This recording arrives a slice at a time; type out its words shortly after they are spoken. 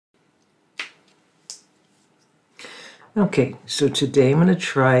Okay, so today I'm going to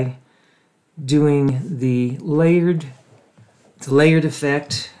try doing the layered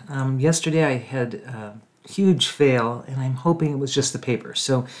effect. Yesterday I had a huge fail, and I'm hoping it was just the paper.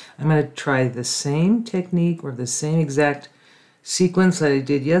 So I'm going to try the same technique or the same exact sequence that I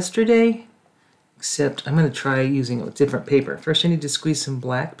did yesterday, except I'm going to try using it with different paper. First I need to squeeze some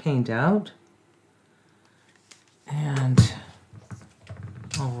black paint out, and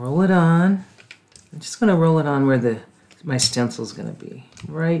I'll roll it on. I'm just going to roll it on where my stencil is going to be,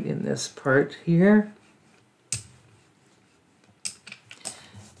 right in this part here.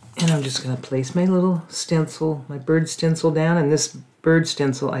 And I'm just going to place my little stencil, my bird stencil down, and this bird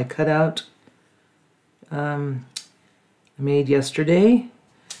stencil I cut out, I made yesterday,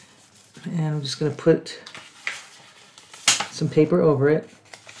 and I'm just going to put some paper over it.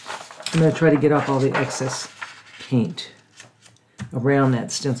 I'm going to try to get off all the excess paint around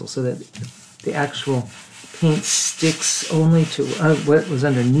that stencil so that the actual paint sticks only to what was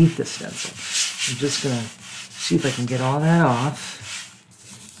underneath the stencil. I'm just going to see if I can get all that off.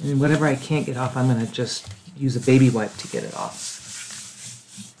 And whatever I can't get off, I'm going to just use a baby wipe to get it off.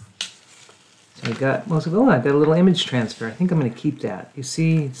 So I got most of it. Oh, I got a little image transfer. I think I'm going to keep that. You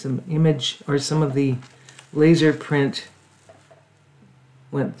see some image, or some of the laser print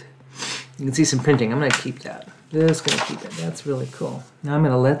went. You can see some printing. I'm going to keep that. Just going to keep it. That's really cool. Now I'm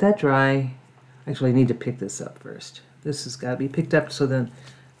going to let that dry. Actually, I need to pick this up first. This has got to be picked up, so then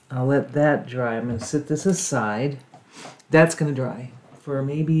I'll let that dry. I'm going to set this aside. That's going to dry for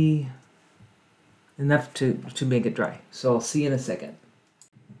maybe enough to make it dry. So I'll see you in a second.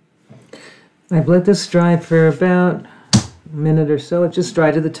 I've let this dry for about a minute or so. It just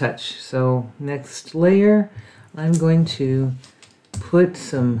dried to the touch. So next layer, I'm going to put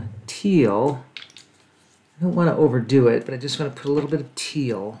some teal. I don't want to overdo it, but I just want to put a little bit of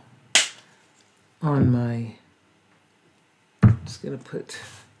teal on my, just going to put,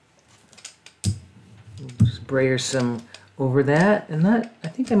 just brayer some over that, and that, I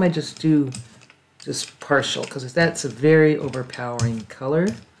think I might just do just partial, because that's a very overpowering color.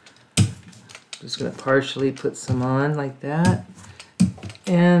 Just going to partially put some on like that,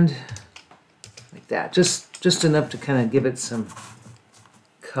 and like that, just enough to kind of give it some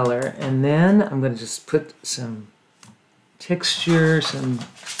color, and then I'm going to just put some texture, some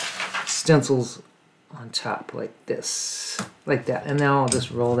stencils on top like this, like that, and now I'll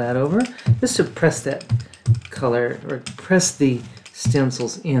just roll that over just to press that color, or press the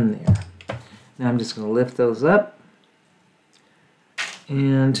stencils in there. Now I'm just going to lift those up,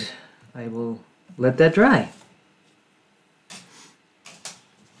 and I will let that dry.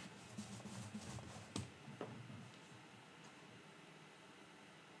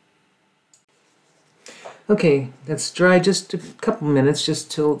 Okay, that's dry just a couple minutes, just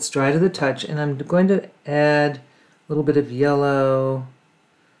till it's dry to the touch, and I'm going to add a little bit of yellow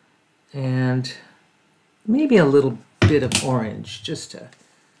and maybe a little bit of orange, just a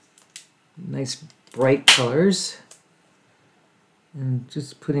nice bright colors, and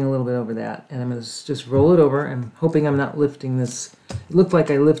just putting a little bit over that, and I'm going to just roll it over. I'm hoping I'm not lifting this. It looked like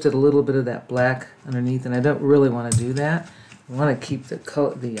I lifted a little bit of that black underneath, and I don't really want to do that. I want to keep the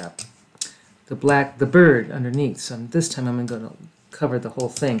color, the bird underneath. So this time I'm going to cover the whole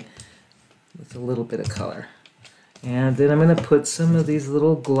thing with a little bit of color. And then I'm going to put some of these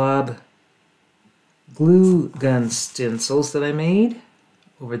little glob glue gun stencils that I made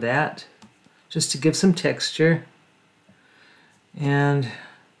over that, just to give some texture. And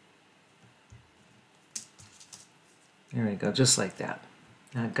there we go, just like that.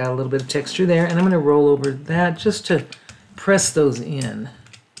 Now I've got a little bit of texture there, and I'm going to roll over that just to press those in.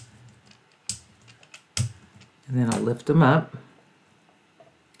 And then I'll lift them up.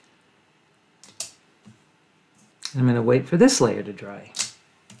 And I'm going to wait for this layer to dry.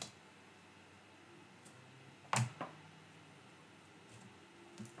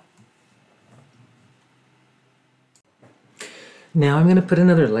 Now I'm going to put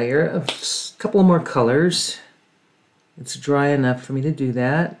another layer of a couple more colors. It's dry enough for me to do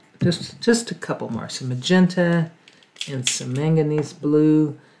that. Just a couple more. Some magenta and some manganese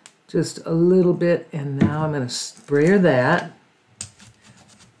blue. Just a little bit, and now I'm going to sprayer that.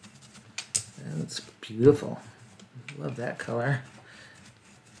 That's beautiful. Love that color.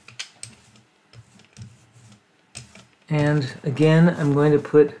 And again, I'm going to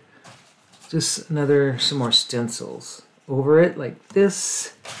put just some more stencils over it like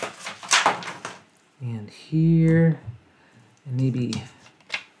this, and here, and maybe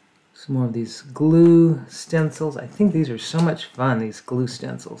some more of these glue stencils. I think these are so much fun, these glue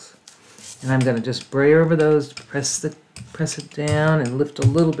stencils. And I'm going to just brayer over those to press it down and lift a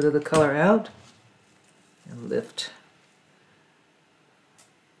little bit of the color out, and lift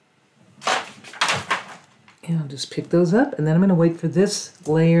And I'll just pick those up, and then I'm going to wait for this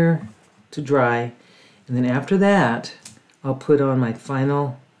layer to dry. And then after that, I'll put on my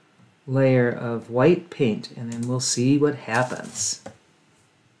final layer of white paint, and then we'll see what happens.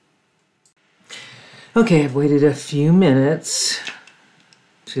 Okay, I've waited a few minutes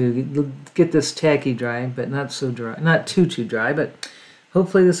to get this tacky dry, but not so dry, not too dry, but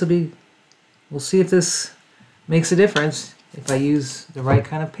hopefully this will be, we'll see if this makes a difference if I use the right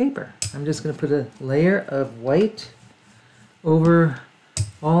kind of paper. I'm just going to put a layer of white over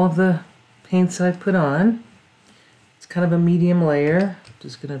all of the paints I've put on. It's kind of a medium layer.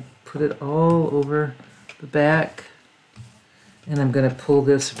 Just going to put it all over the back. And I'm going to pull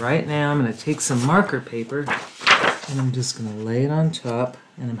this right now. I'm going to take some marker paper and I'm just going to lay it on top.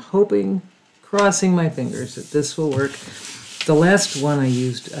 And I'm hoping, crossing my fingers, that this will work. The last one I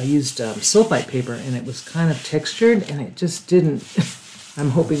used sulfite paper, and it was kind of textured, and it just didn't. I'm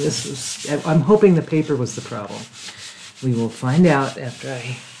hoping the paper was the problem. We will find out after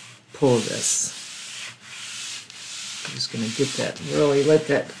I pull this. I'm just going to get that, really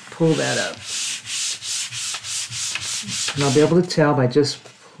pull that up. And I'll be able to tell by just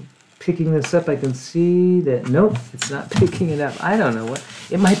picking this up. I can see that, nope, it's not picking it up. I don't know what,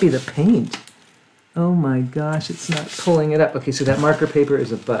 it might be the paint. Oh my gosh, it's not pulling it up. Okay, so that marker paper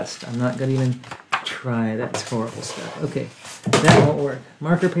is a bust. I'm not going to even try. That's horrible stuff. Okay, that won't work.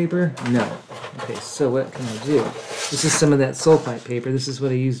 Marker paper? No. Okay, so what can I do? This is some of that sulfite paper. This is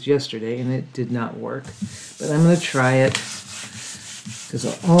what I used yesterday, and it did not work. But I'm going to try it, because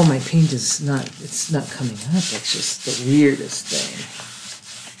all my paint is not, it's not coming up. That's just the weirdest thing.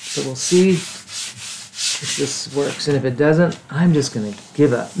 So we'll see if this works. And if it doesn't, I'm just going to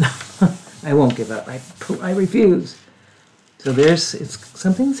give up. I won't give up. I refuse. So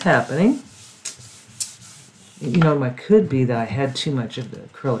something's happening. You know, it could be that I had too much of the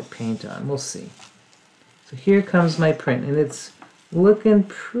acrylic paint on. We'll see. So here comes my print, and it's looking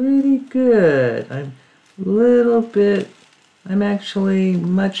pretty good. I'm actually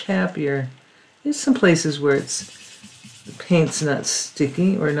much happier. There's some places where the paint's not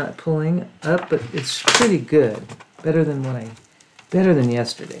sticky or not pulling up, but it's pretty good. Better than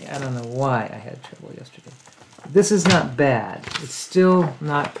yesterday. I don't know why I had trouble yesterday. This is not bad. It's still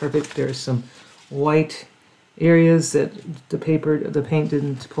not perfect. There's some white areas that the paint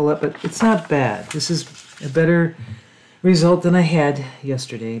didn't pull up, but it's not bad. This is a better result than I had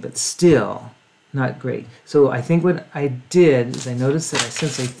yesterday, but still not great. So I think what I did is I noticed that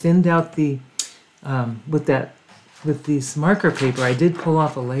since I thinned out with this marker paper, I did pull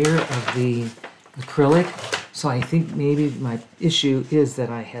off a layer of the acrylic. So I think maybe my issue is that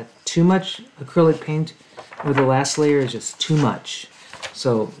I had too much acrylic paint, or the last layer is just too much.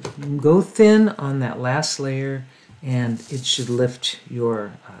 So go thin on that last layer, and it should lift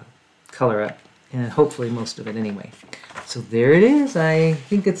your color up, and hopefully most of it anyway. So there it is. I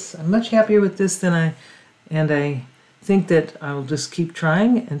think I'm much happier with this and I think that I'll just keep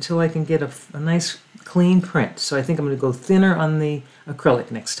trying until I can get a nice clean print. So I think I'm going to go thinner on the acrylic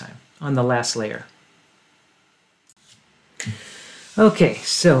next time, on the last layer. Okay,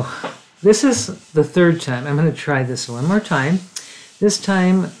 so this is the third time. I'm going to try this one more time. This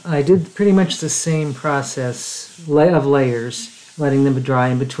time I did pretty much the same process of layers, letting them dry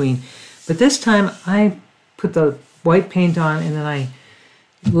in between. But this time I put the white paint on, and then I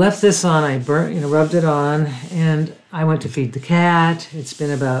left this on. I rubbed it on, and I went to feed the cat. It's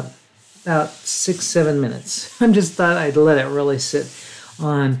been about 6-7 minutes. I just thought I'd let it really sit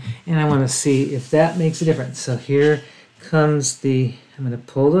on, and I want to see if that makes a difference. So here comes I'm going to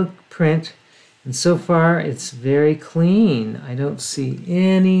pull the print, and so far it's very clean. I don't see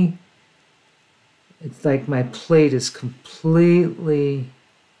any, it's like my plate is completely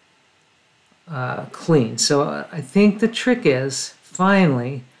clean. So I think the trick is,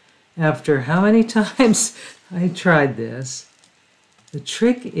 finally, after how many times I tried this, the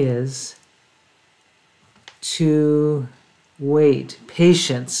trick is to wait.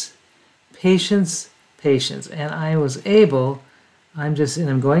 Patience. And I was able, I'm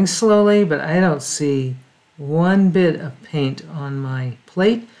going slowly, but I don't see one bit of paint on my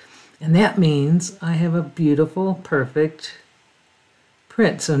plate, and that means I have a beautiful, perfect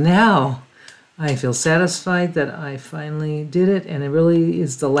print. So now I feel satisfied that I finally did it, and it really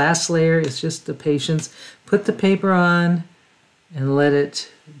is the last layer. It's just the patience. Put the paper on and let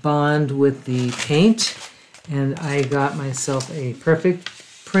it bond with the paint, and I got myself a perfect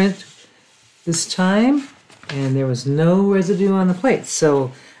print this time, and there was no residue on the plate.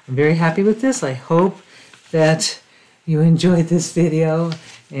 So I'm very happy with this. I hope that you enjoyed this video,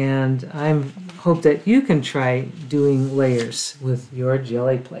 and I hope that you can try doing layers with your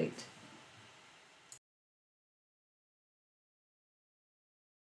jelly plate.